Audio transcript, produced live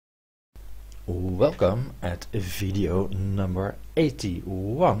Welcome at video number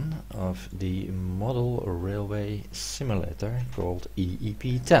 81 of the model railway simulator called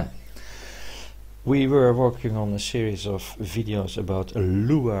EEP-X. We were working on a series of videos about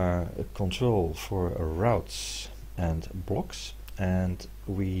LUA control for routes and blocks, and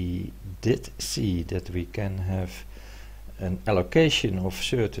we did see that we can have an allocation of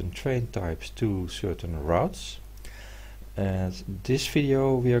certain train types to certain routes. And this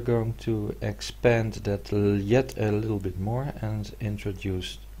video we are going to expand that yet a little bit more and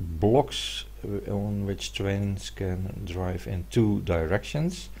introduce blocks on which trains can drive in two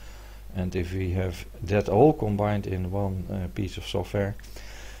directions. And if we have that all combined in one piece of software,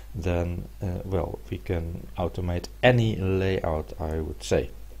 then well, we can automate any layout, I would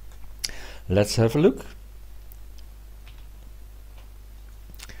say. Let's have a look.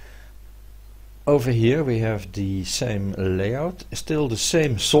 Over here we have the same layout, still the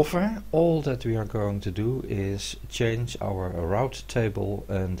same software. All that we are going to do is change our route table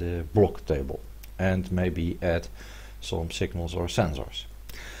and the block table, and maybe add some signals or sensors.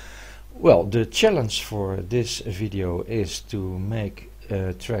 Well, the challenge for this video is to make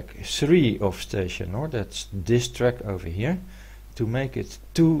track 3 of Station North, that's this track over here, to make it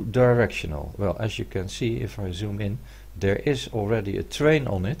two directional. Well, as you can see, if I zoom in, there is already a train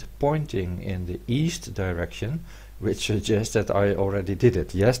on it pointing in the east direction, which suggests that I already did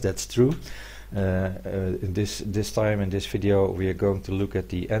it. Yes, that's true. This time in this video we are going to look at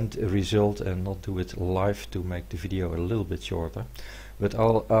the end result and not do it live to make the video a little bit shorter. But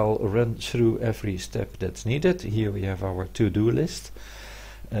I'll run through every step that's needed. Here we have our to-do list.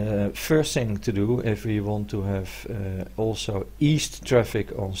 First thing to do, if we want to have also east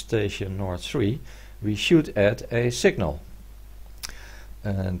traffic on Station North 3, we should add a signal,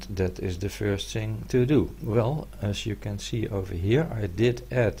 and that is the first thing to do. Well, as you can see over here, I did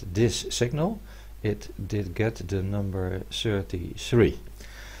add this signal. It did get the number 33,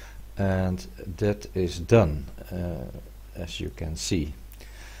 and that is done, as you can see.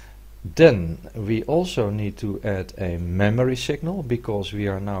 Then we also need to add a memory signal, because we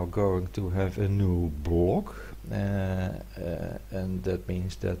are now going to have a new block. And that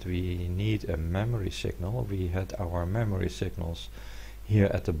means that we need a memory signal. We had our memory signals here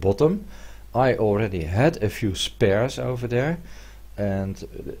at the bottom. I already had a few spares over there, and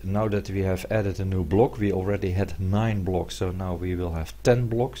now that we have added a new block, we already had 9 blocks, so now we will have 10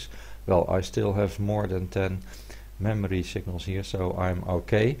 blocks. Well, I still have more than 10 memory signals here, so I'm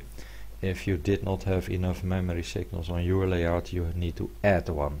okay. If you did not have enough memory signals on your layout, you need to add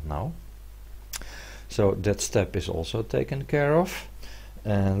one now. So that step is also taken care of.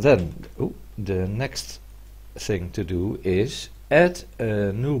 And then the next thing to do is add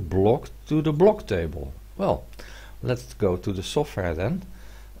a new block to the block table. Well, let's go to the software then.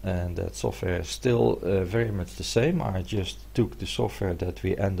 And that software is still very much the same. I just took the software that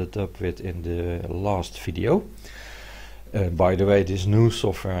we ended up with in the last video. By the way, this new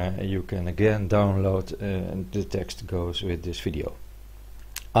software you can again download, and the text goes with this video.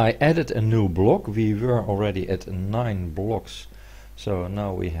 I added a new block. We were already at 9 blocks, so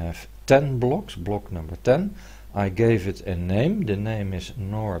now we have 10 blocks, block number 10. I gave it a name. The name is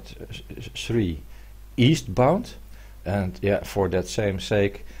North 3 eastbound, and yeah, for that same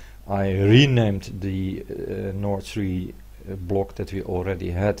sake I renamed the North 3 block that we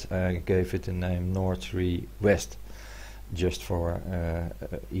already had. I gave it the name North 3 west, just for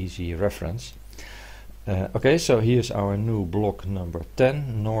easy reference. Okay, so here's our new block number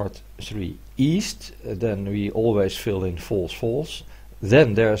 10, North 3 East. Then we always fill in false, false.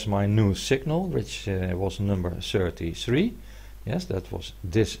 Then there's my new signal, which was number 33. Yes, that was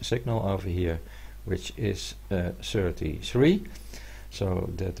this signal over here, which is 33. So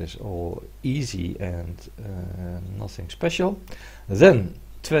that is all easy and nothing special. Then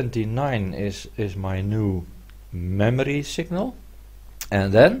 29 is my new memory signal.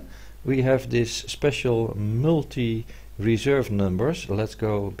 And then we have this special multi-reserve numbers. Let's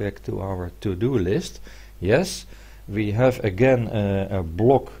go back to our to-do list. Yes, we have again a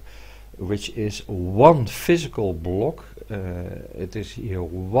block which is one physical block. It is here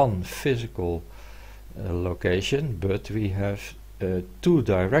one physical location, but we have 2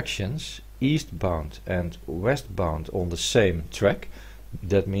 directions, eastbound and westbound, on the same track.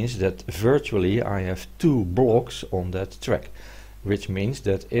 That means that virtually I have 2 blocks on that track, which means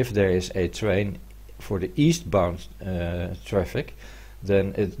that if there is a train for the eastbound traffic,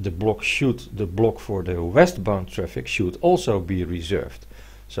 then the block for the westbound traffic should also be reserved.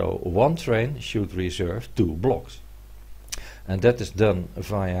 So one train should reserve 2 blocks, and that is done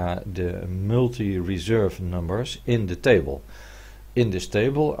via the multi-reserve numbers in the table. in this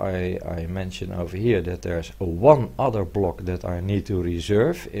table I mention over here that there's one other block that I need to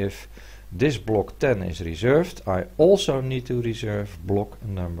reserve. If this block 10 is reserved, I also need to reserve block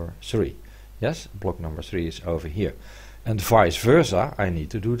number 3. Yes, block number 3 is over here. And vice versa, I need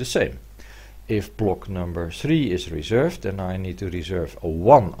to do the same. If block number 3 is reserved, then I need to reserve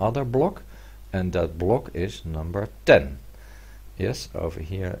one other block, and that block is number 10. Yes, over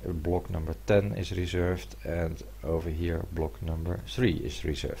here block number 10 is reserved, and over here block number 3 is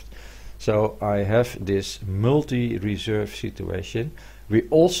reserved. So I have this multi-reserve situation. We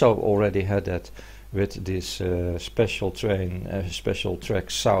also already had that with this special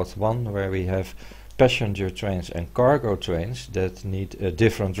track South 1, where we have passenger trains and cargo trains that need a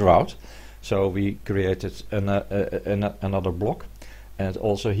different route. So we created another block, and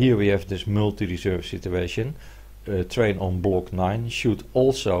also here we have this multi-reserve situation. A train on block 9 should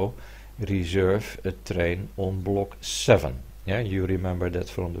also reserve a train on block 7. Yeah, you remember that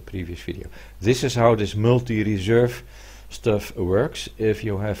from the previous video. This is how this multi-reserve stuff works. If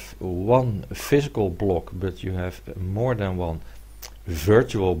you have one physical block but you have more than one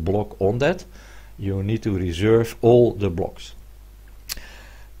virtual block on that, you need to reserve all the blocks.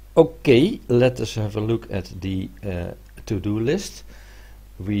 Okay, let us have a look at the to-do list.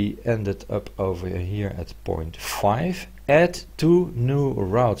 We ended up over here at point 5. Add 2 new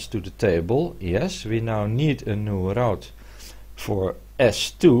routes to the table. Yes, we now need a new route for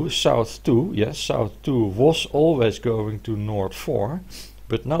S2, South 2. Yes, South 2 was always going to North 4,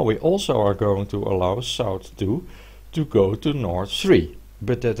 but now we also are going to allow South 2 to go to North 3,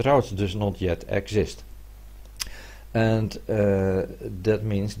 but that route does not yet exist. And that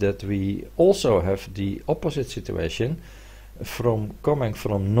means that we also have the opposite situation. Coming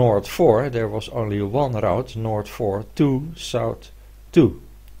from North 4, there was only one route, North 4 to South 2.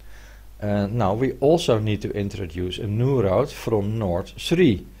 And now we also need to introduce a new route from North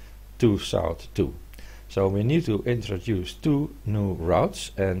 3 to South 2. So we need to introduce 2 new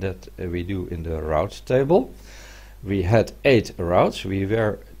routes, and that we do in the route table. We had 8 routes, we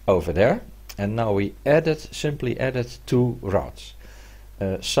were over there, and now we simply added 2 routes.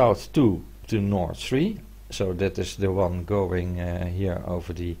 South 2 to North 3, so that is the one going here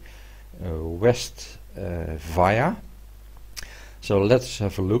over the west via. So let's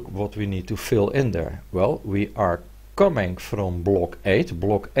have a look what we need to fill in there. Well, we are coming from block 8.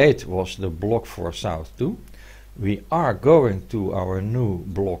 Block 8 was the block for South 2. We are going to our new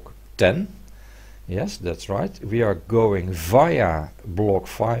block 10. Yes, that's right. We are going via block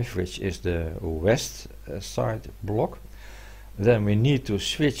 5, which is the west side block. Then we need to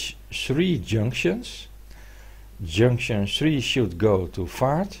switch 3 junctions. Junction 3 should go to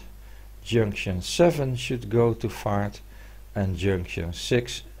Vaart. Junction 7 should go to Vaart. And junction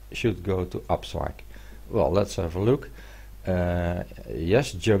 6 should go to Abzweig. Well, let's have a look.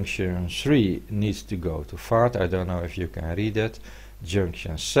 Yes, junction 3 needs to go to Vaart. I don't know if you can read it.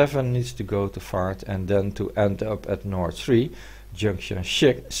 Junction 7 needs to go to Vaart, and then to end up at North 3, junction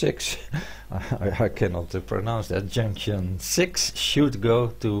 6, I cannot pronounce that, junction 6 should go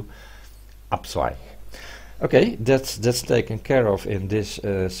to Abzweig. Okay, that's taken care of in this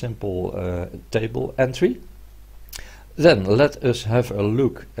simple table entry. Then let us have a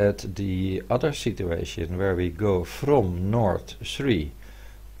look at the other situation where we go from North 3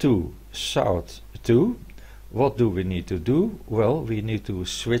 to South 2. What do we need to do? Well, we need to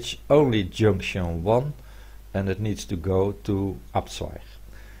switch only junction 1, and it needs to go to Abzweig.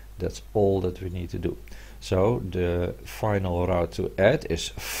 That's all that we need to do. So the final route to add is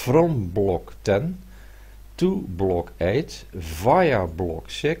from block 10 to block 8 via block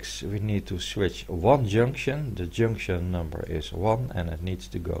 6. We need to switch 1 junction. The junction number is 1, and it needs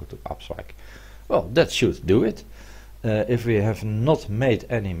to go to Abzweig. Well, that should do it. If we have not made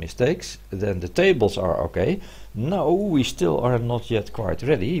any mistakes, then the tables are okay. No, we still are not yet quite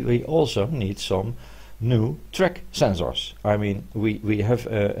ready. We also need some new track sensors. I mean, we have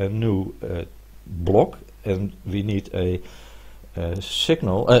a new block, and we need a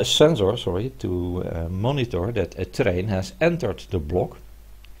sensor, to monitor that a train has entered the block,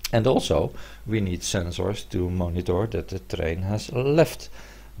 and also we need sensors to monitor that the train has left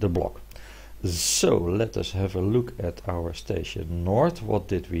the block. So let us have a look at our station North. What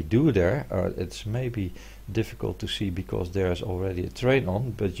did we do there? It's maybe difficult to see because there's already a train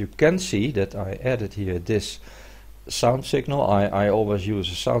on, but you can see that I added here this sound signal. I always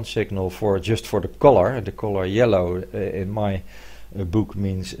use a sound signal just for the color. The color yellow in my book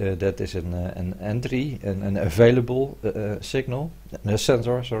means that is an entry, an available signal, a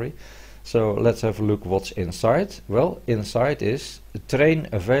sensor, sorry. So let's have a look what's inside. Well, inside is a train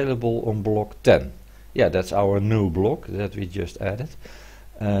available on block 10. yeah, that's our new block that we just added.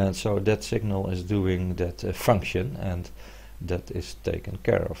 And so that signal is doing that function, and that is taken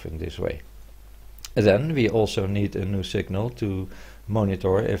care of in this way. And then we also need a new signal to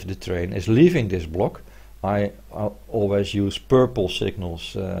monitor if the train is leaving this block. I always use purple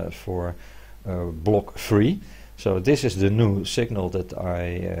signals for block 3. So this is the new signal that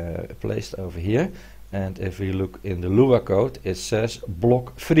I placed over here. And if we look in the LUA code, it says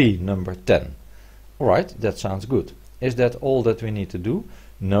block 3 number 10. Alright, that sounds good. Is that all that we need to do?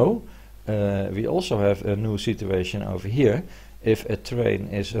 No. We also have a new situation over here. If a train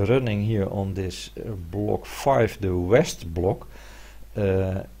is running here on this block 5, the west block,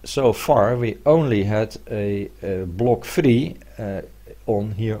 so far we only had a block 3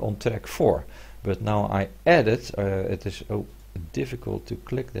 on here on track 4. But now I added, it is difficult to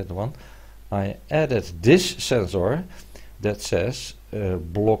click that one, I added this sensor that says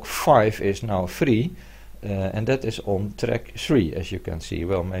block 5 is now free, and that is on track 3, as you can see.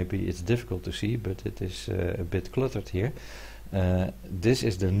 Well, maybe it's difficult to see, but it is a bit cluttered here. This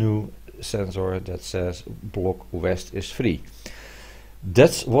is the new sensor that says block west is free.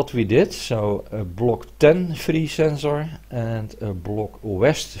 That's what we did. So a block 10 free sensor and a block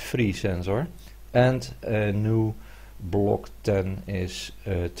west free sensor, and a new block 10 is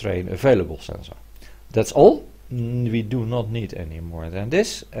train available sensor. That's all. We do not need any more than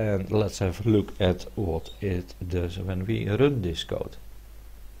this, and let's have a look at what it does when we run this code.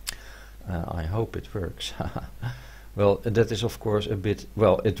 I hope it works. Well, that is of course a bit,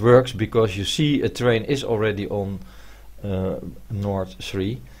 well, it works because you see a train is already on North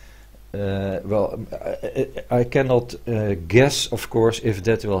 3. Well, I cannot guess, of course, if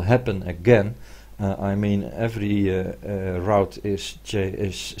that will happen again. I mean, every route is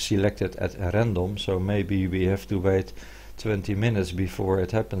selected at random, so maybe we have to wait 20 minutes before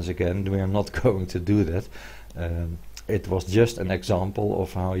it happens again. We are not going to do that. It was just an example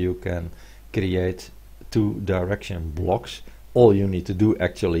of how you can create two direction blocks. All you need to do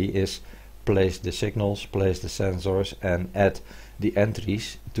actually is place the signals, place the sensors, and add the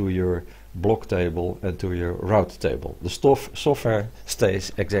entries to your block table and to your route table. The software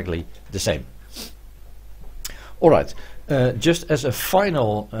stays exactly the same. Alright, just as a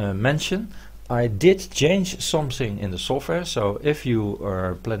final mention, I did change something in the software. So if you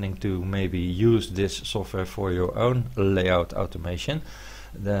are planning to maybe use this software for your own layout automation,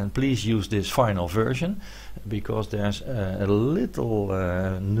 then please use this final version, because there's a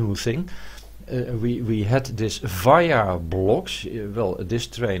little new thing. We had this via blocks. Well, this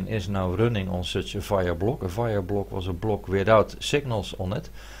train is now running on such a via block. A via block was a block without signals on it.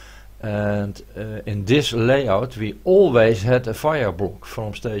 And in this layout we always had a via block.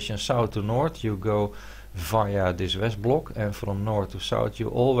 From station south to north you go via this west block, and from north to south you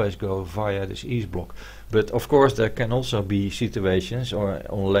always go via this east block. But of course there can also be situations or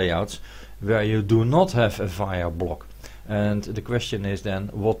on layouts where you do not have a via block. And the question is then,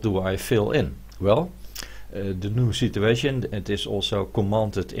 what do I fill in? Well, the new situation, it is also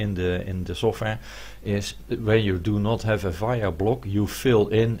commanded in the software, is when you do not have a via block, you fill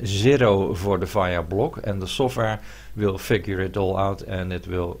in 0 for the via block, and the software will figure it all out and it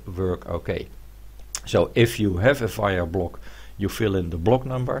will work okay. So if you have a via block, you fill in the block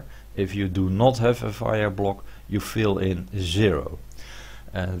number. If you do not have a via block, you fill in 0,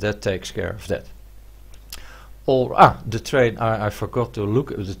 and that takes care of that. The train, I forgot to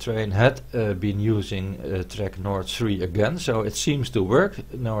look. The train had been using track North 3 again, so it seems to work.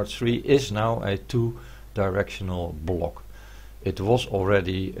 North 3 is now a 2-directional block. It was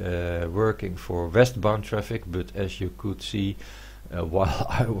already working for westbound traffic, but as you could see while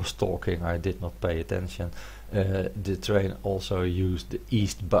I was talking, I did not pay attention. The train also used the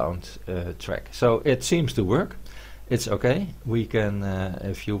eastbound track, so it seems to work. It's okay. We can,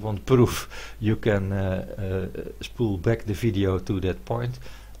 if you want proof, you can spool back the video to that point,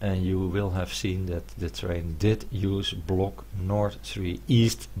 and you will have seen that the train did use block North 3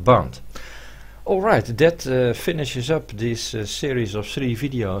 eastbound. Alright, that finishes up this series of 3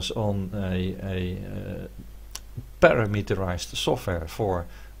 videos on a parameterized software for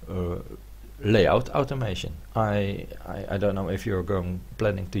layout automation. I don't know if you're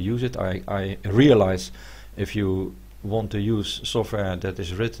planning to use it. I realize if you want to use software that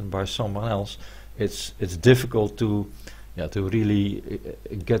is written by someone else, it's difficult to really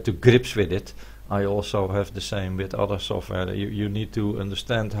get to grips with it. I also have the same with other software. You need to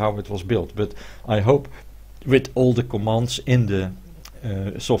understand how it was built. But I hope with all the commands in the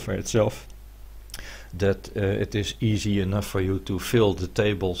software itself that it is easy enough for you to fill the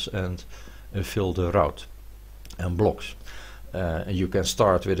tables and fill the route and blocks. You can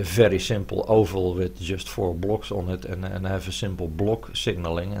start with a very simple oval with just 4 blocks on it, and have a simple block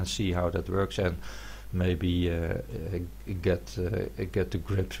signaling and see how that works, and maybe get to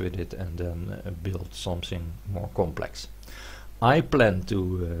grips with it, and then build something more complex. I plan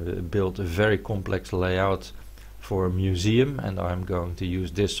to build a very complex layout for a museum, and I'm going to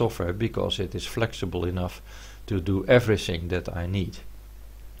use this software because it is flexible enough to do everything that I need.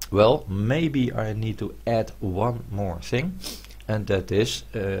 Well, maybe I need to add one more thing, and that is,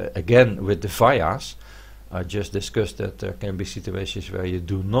 again with the vias. I just discussed that there can be situations where you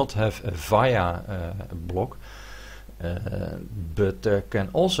do not have a via block, but there can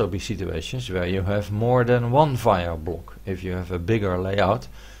also be situations where you have more than one via block. If you have a bigger layout,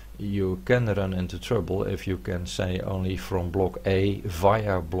 you can run into trouble if you can say only from block A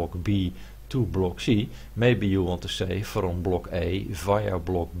via block B to block C. Maybe you want to say from block A via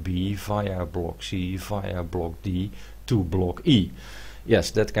block B via block C via block D to block E.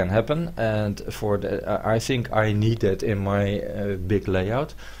 Yes, that can happen, and for I think I need that in my big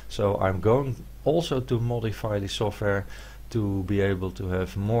layout, so I'm going also to modify the software to be able to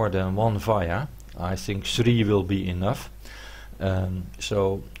have more than one via. I think 3 will be enough,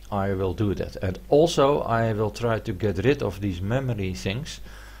 so I will do that. And also I will try to get rid of these memory things,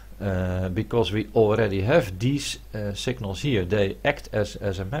 because we already have these signals here. They act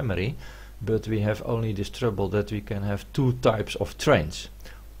as a memory, but we have only this trouble that we can have 2 types of trains.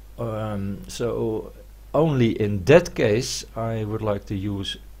 So only in that case I would like to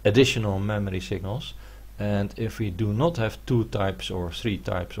use additional memory signals, and if we do not have 2 types or 3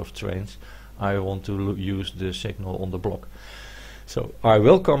 types of trains, I want to use the signal on the block. So I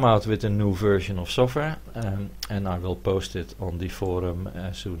will come out with a new version of software, and I will post it on the forum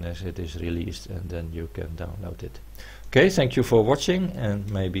as soon as it is released, and then you can download it. Okay, thank you for watching, and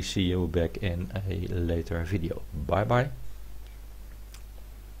maybe see you back in a later video. Bye bye.